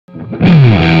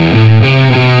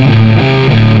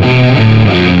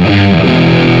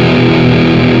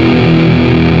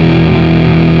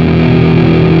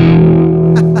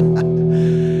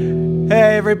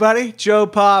everybody. Joe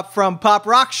Popp from Popp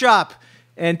Rock Shop.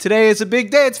 And today is a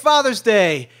big day. It's Father's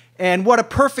Day. And what a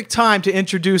perfect time to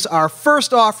introduce our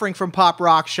first offering from Popp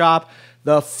Rock Shop,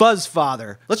 the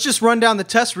Fuzzfather. Let's just run down the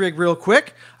test rig real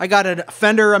quick. I got a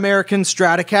Fender American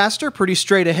Stratocaster, pretty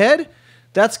straight ahead.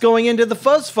 That's going into the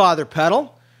Fuzzfather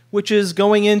pedal, which is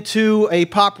going into a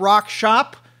Popp Rock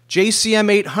Shop JCM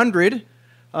 800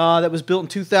 that was built in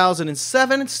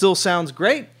 2007. It still sounds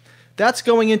great. That's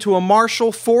going into a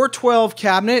Marshall 412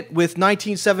 cabinet with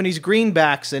 1970s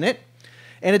greenbacks in it.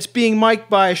 And it's being mic'd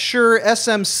by a Shure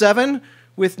SM7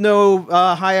 with no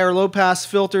high or low pass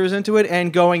filters into it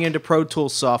and going into Pro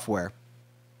Tools software.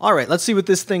 Alright, let's see what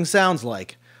this thing sounds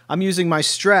like. I'm using my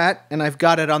Strat and I've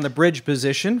got it on the bridge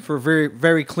position for very,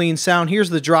 very clean sound. Here's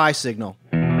the dry signal.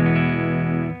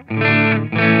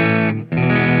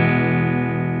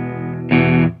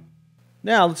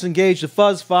 Now let's engage the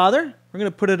Fuzzfather. We're going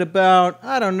to put it about,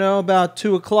 I don't know, about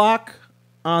 2 o'clock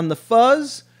on the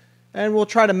fuzz, and we'll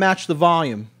try to match the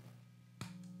volume.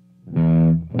 A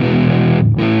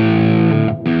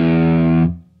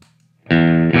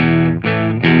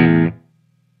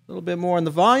little bit more on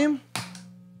the volume.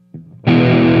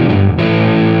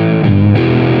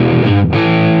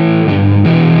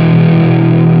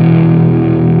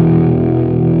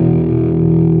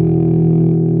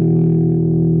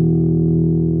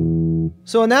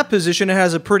 So in that position, it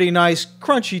has a pretty nice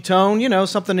crunchy tone, you know,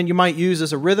 something that you might use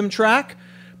as a rhythm track.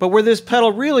 But where this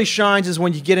pedal really shines is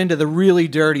when you get into the really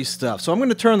dirty stuff. So I'm going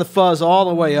to turn the fuzz all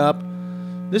the way up.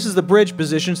 This is the bridge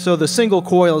position, so the single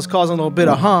coil is causing a little bit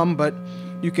of hum, but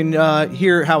you can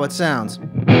hear how it sounds.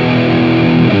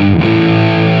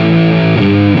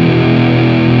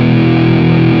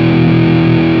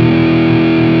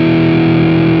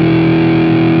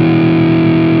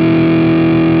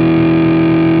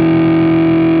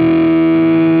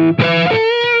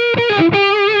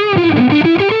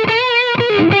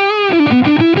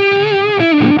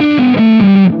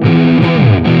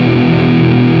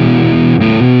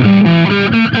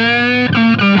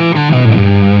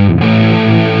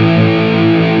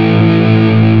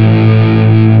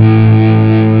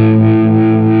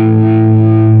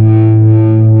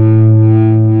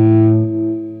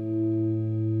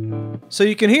 So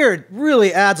you can hear it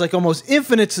really adds like almost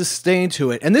infinite sustain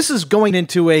to it. And this is going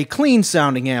into a clean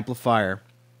sounding amplifier.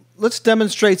 Let's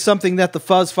demonstrate something that the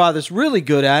Fuzzfather's really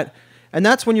good at. And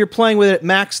that's when you're playing with it at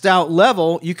maxed out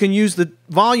level, you can use the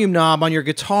volume knob on your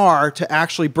guitar to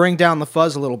actually bring down the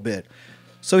fuzz a little bit.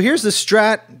 So here's the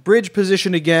Strat bridge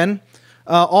position again,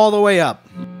 all the way up.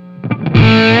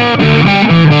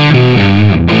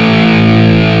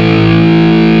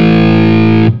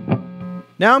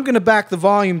 Now I'm going to back the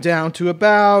volume down to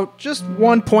about, just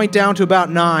 1 point down to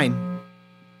about 9.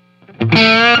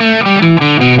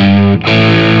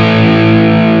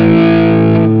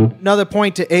 Another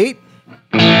point to 8.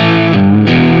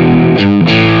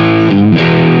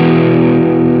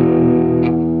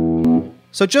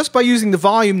 So just by using the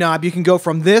volume knob, you can go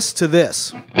from this to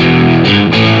this.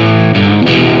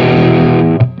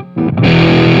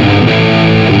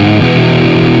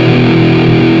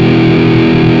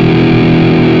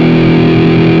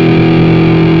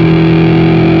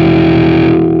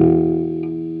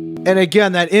 And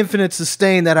again, that infinite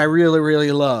sustain that I really,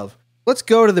 really love. Let's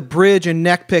go to the bridge and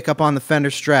neck pickup on the Fender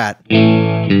Strat.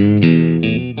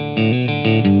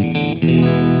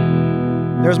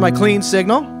 There's my clean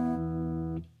signal.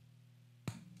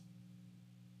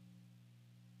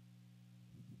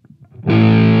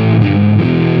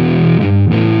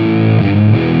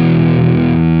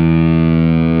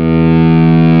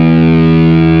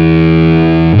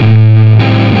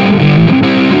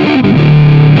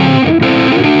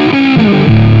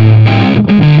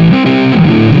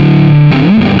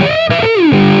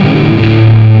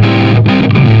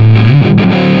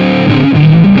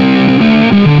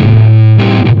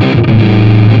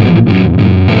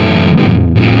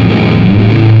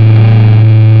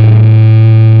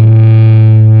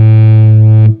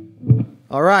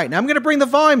 Alright, now I'm going to bring the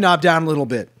volume knob down a little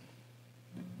bit.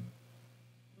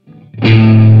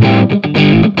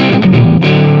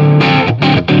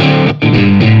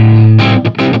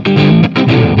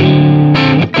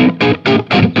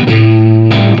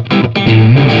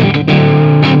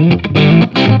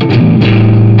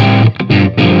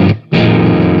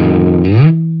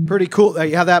 Pretty cool that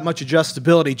you have that much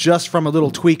adjustability just from a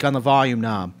little tweak on the volume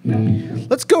knob.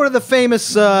 Let's go to the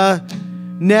famous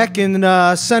neck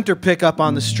and center pickup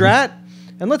on the Strat,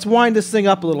 and let's wind this thing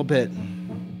up a little bit.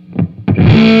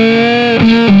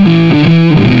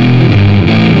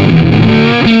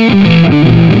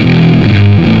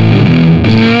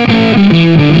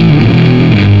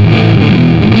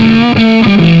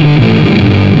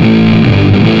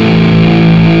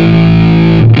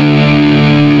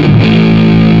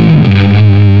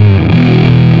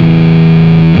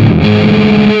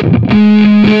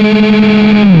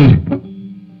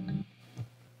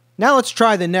 Now let's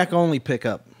try the neck only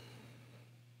pickup.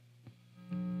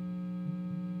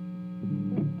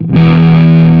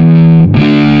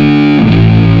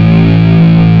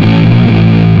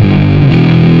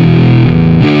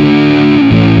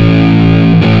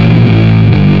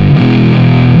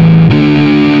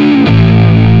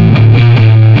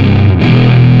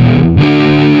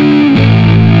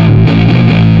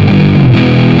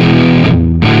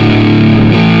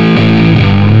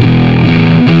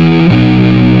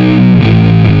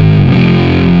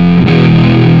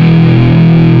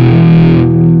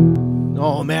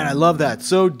 I love that.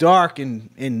 So dark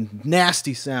and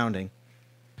nasty sounding.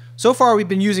 So far we've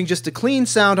been using just a clean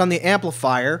sound on the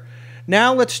amplifier.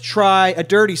 Now let's try a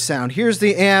dirty sound. Here's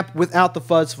the amp without the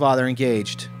Fuzzfather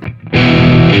engaged.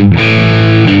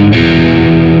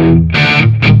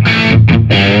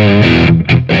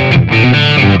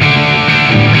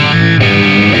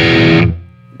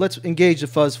 Let's engage the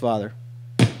Fuzzfather.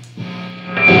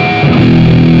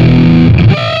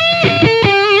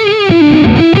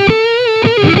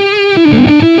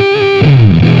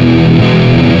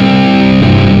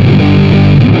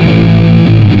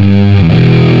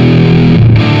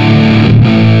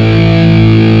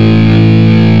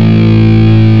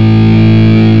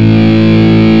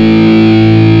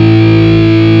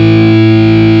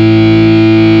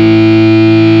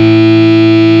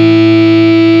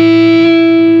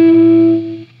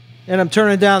 And I'm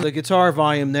turning down the guitar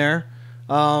volume there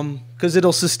because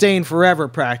it'll sustain forever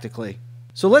practically.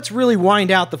 So let's really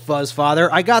wind out the Fuzzfather.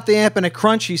 I got the amp in a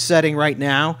crunchy setting right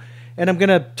now, and I'm going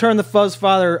to turn the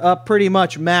Fuzzfather up pretty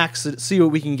much max to see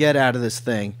what we can get out of this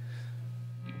thing.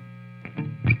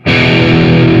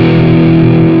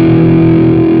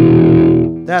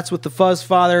 That's with the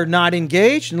Fuzzfather not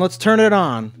engaged, and let's turn it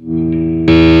on.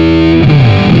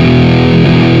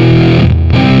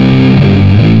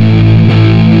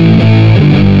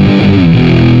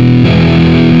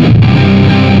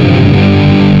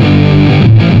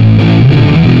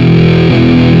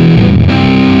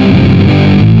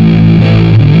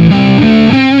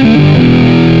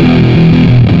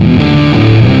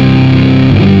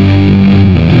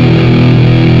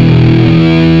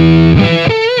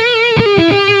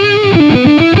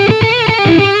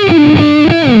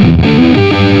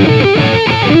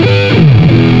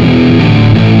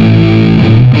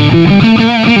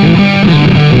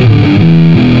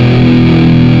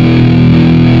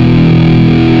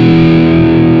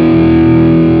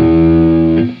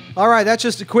 Alright, that's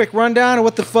just a quick rundown of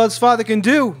what the Fuzzfather can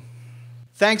do.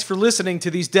 Thanks for listening to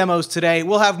these demos today.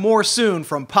 We'll have more soon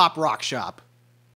from Popp Rock Shop.